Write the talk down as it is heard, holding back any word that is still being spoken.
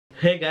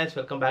Hey guys,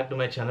 welcome back to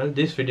my channel.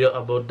 This video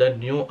about the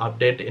new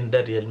update in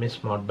the Realme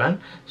Smart Band.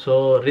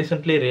 So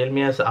recently Realme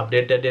has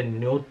updated a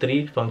new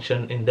three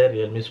function in the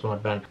Realme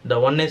Smart Band. The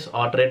one is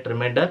heart rate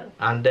reminder,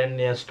 and then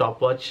a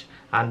stopwatch,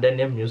 and then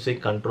a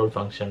music control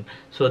function.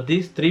 So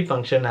these three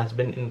function has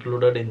been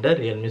included in the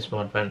Realme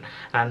Smart Band,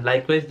 and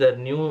likewise the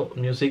new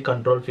music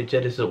control feature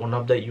is one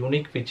of the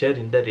unique feature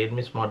in the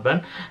Realme Smart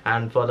Band,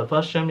 and for the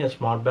first time a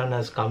Smart Band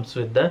has comes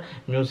with the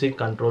music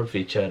control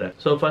feature.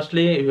 So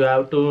firstly you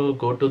have to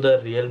go to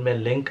the Realme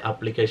Link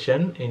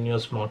application in your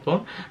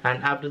smartphone,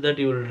 and after that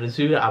you will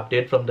receive an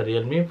update from the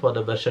Realme for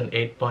the version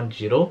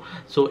 8.0.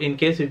 so in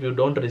case if you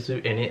don't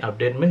receive any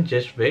update, means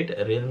just wait,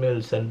 Realme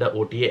will send the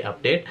OTA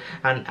update,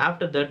 and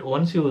after that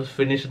once you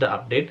finish the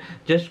update,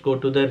 just go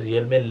to the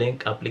Realme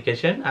Link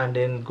application and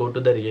then go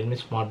to the Realme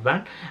Smart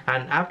Band,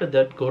 and after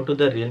that go to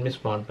the Realme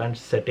Smart Band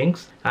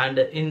settings, and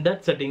in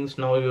that settings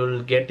now you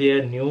will get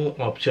a new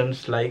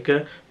options like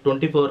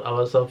 24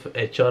 hours of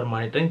HR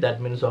monitoring,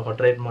 that means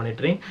heart rate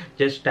monitoring.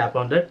 Just tap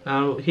on that.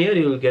 Now here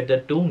you will get the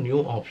two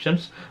new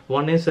options.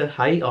 One is a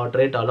high heart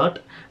rate alert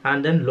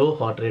and then low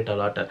heart rate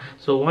alert.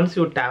 So once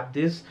you tap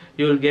this,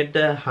 you will get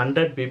the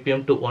 100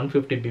 bpm to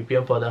 150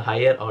 bpm for the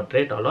higher heart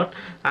rate alert,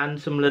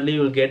 and similarly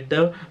you will get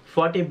the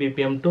 40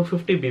 bpm to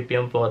 50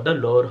 bpm for the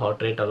lower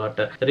heart rate alert.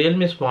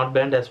 Realme Smart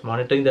Band is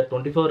monitoring the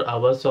 24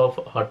 hours of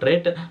heart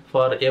rate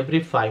for every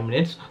 5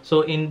 minutes.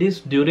 So in this,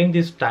 during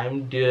this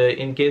time,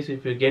 in case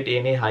if you get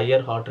any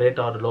higher heart rate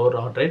or lower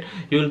heart rate,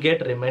 you will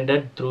get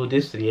reminded through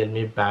this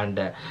Realme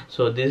Band.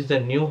 So this is the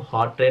new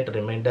heart rate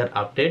reminder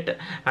update,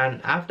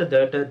 and after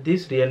that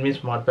this Realme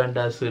Smart Band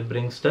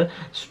brings the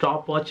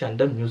stopwatch and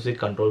the music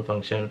control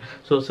function.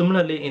 So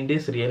similarly in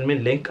this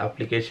Realme Link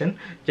application,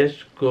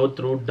 just go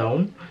through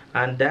down,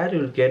 and there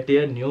you will get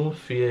a new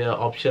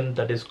option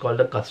that is called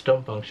a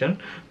custom function.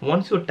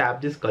 Once you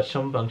tap this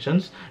custom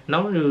functions,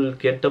 now you will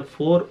get the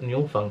four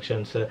new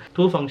functions.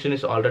 Two function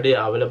is already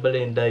available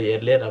in the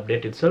earlier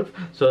update itself.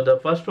 So the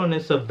first one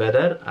is a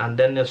weather, and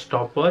then a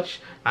stopwatch,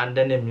 and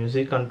then a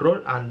music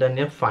control, and then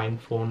a find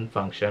phone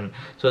function.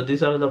 So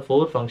these are the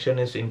four function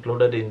is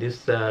included in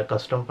this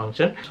custom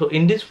function. So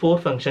in this four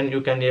function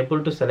you can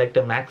able to select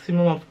a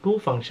maximum of two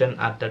function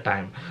at the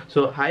time.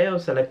 So I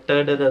have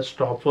selected the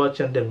stopwatch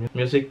and the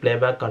music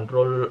playback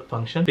control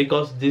function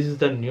because this is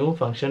the new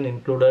function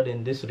included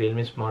in this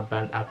Realme Smart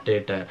Band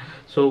update.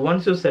 So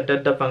once you set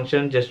up the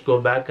function, just go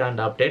back and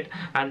update,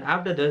 and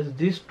after this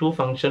these two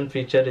function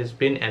feature is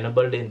been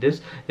enabled in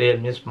this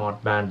Realme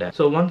Smart Band.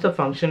 So once the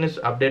function is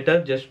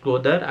updated, just go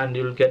there and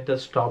you will get the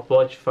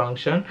stopwatch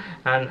function,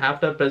 and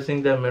after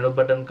pressing the menu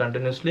button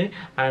continuously,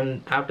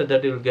 and after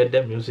that you will get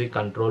the music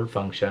control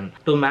function.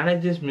 To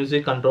manage this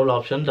music control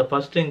option, the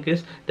first thing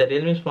is the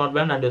Realme Smart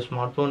Band and your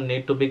smartphone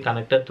need to be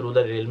connected through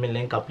the Realme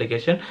Link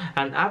application,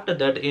 and after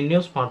that in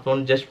your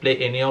smartphone just play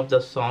any of the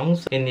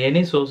songs in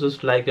any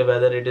sources, like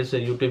whether it is a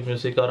YouTube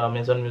Music or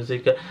Amazon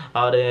Music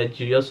or a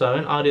Geo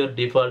 7 or your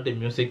default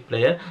music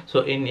player.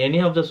 So in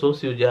any of the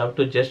source you have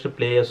to just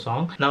play a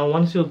song. Now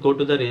once you go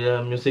to the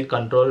music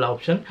control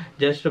option,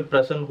 just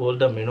press and hold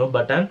the menu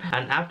button,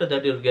 and after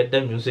that you'll get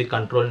the music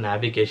control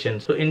navigation.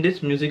 So in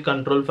this music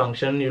control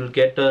function you'll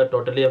get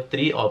totally of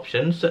three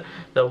options.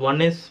 The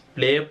one is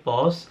play,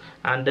 pause,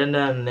 and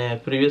then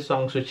previous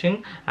song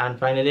switching, and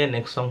finally a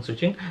next song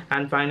switching,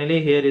 and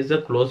finally here is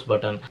the close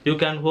button. You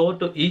can go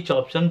to each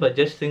option by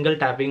just single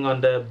tapping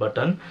on the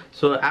button.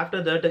 So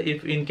after that,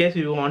 if in case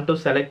you want to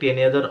select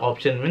any other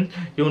option, means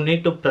you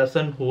need to press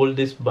and hold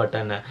this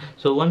button.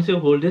 So once you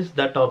hold this,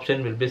 that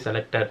option will be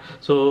selected.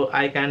 So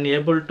I can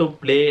able to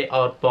play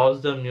or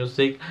pause the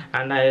music,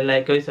 and I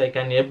likewise I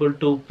can able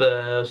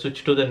to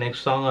switch to the next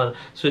song or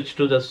switch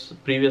to the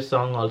previous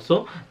song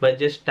also by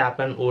just tap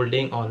and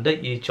holding on the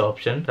each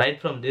option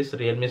right from this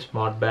Realme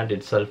Smart Band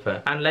itself.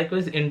 And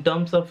likewise in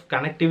terms of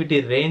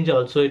connectivity range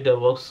also it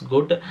works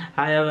good.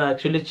 I have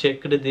actually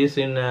checked this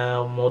in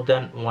more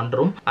than one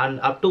room,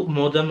 and up to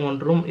more than one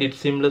room it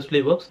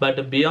seamlessly works,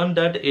 but beyond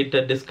that it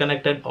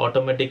disconnected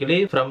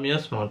automatically from your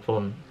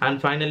smartphone.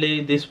 And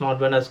finally this Smart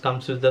Band has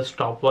comes with the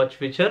stopwatch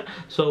feature.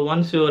 So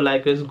once you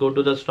likewise go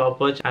to the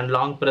stopwatch and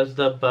long press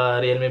the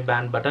Realme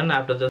Band button,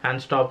 after that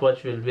and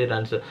stopwatch will be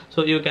run.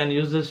 So you can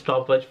use this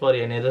stopwatch for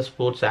any other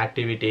sports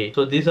activity.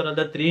 So these are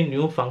the three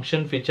new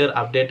function feature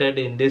updated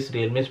in this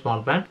Realme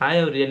Smart Band. I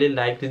have really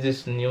liked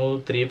this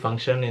new three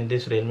function in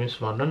this Realme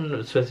Smart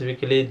Band,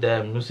 specifically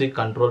the music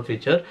control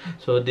feature.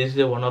 So this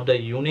is one of the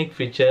unique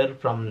feature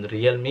from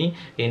Realme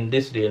in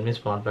this Realme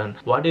Smart Band.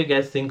 What do you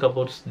guys think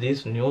about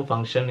this new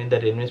function in the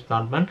Realme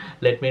Smart Band?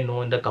 Let me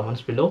know in the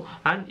comments below,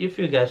 and if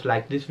you guys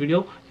like this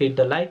video, hit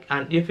the like,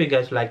 and if you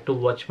guys like to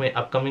watch my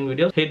upcoming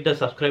videos, hit the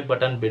subscribe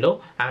button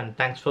below, and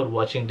thanks for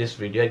watching this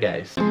video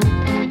guys.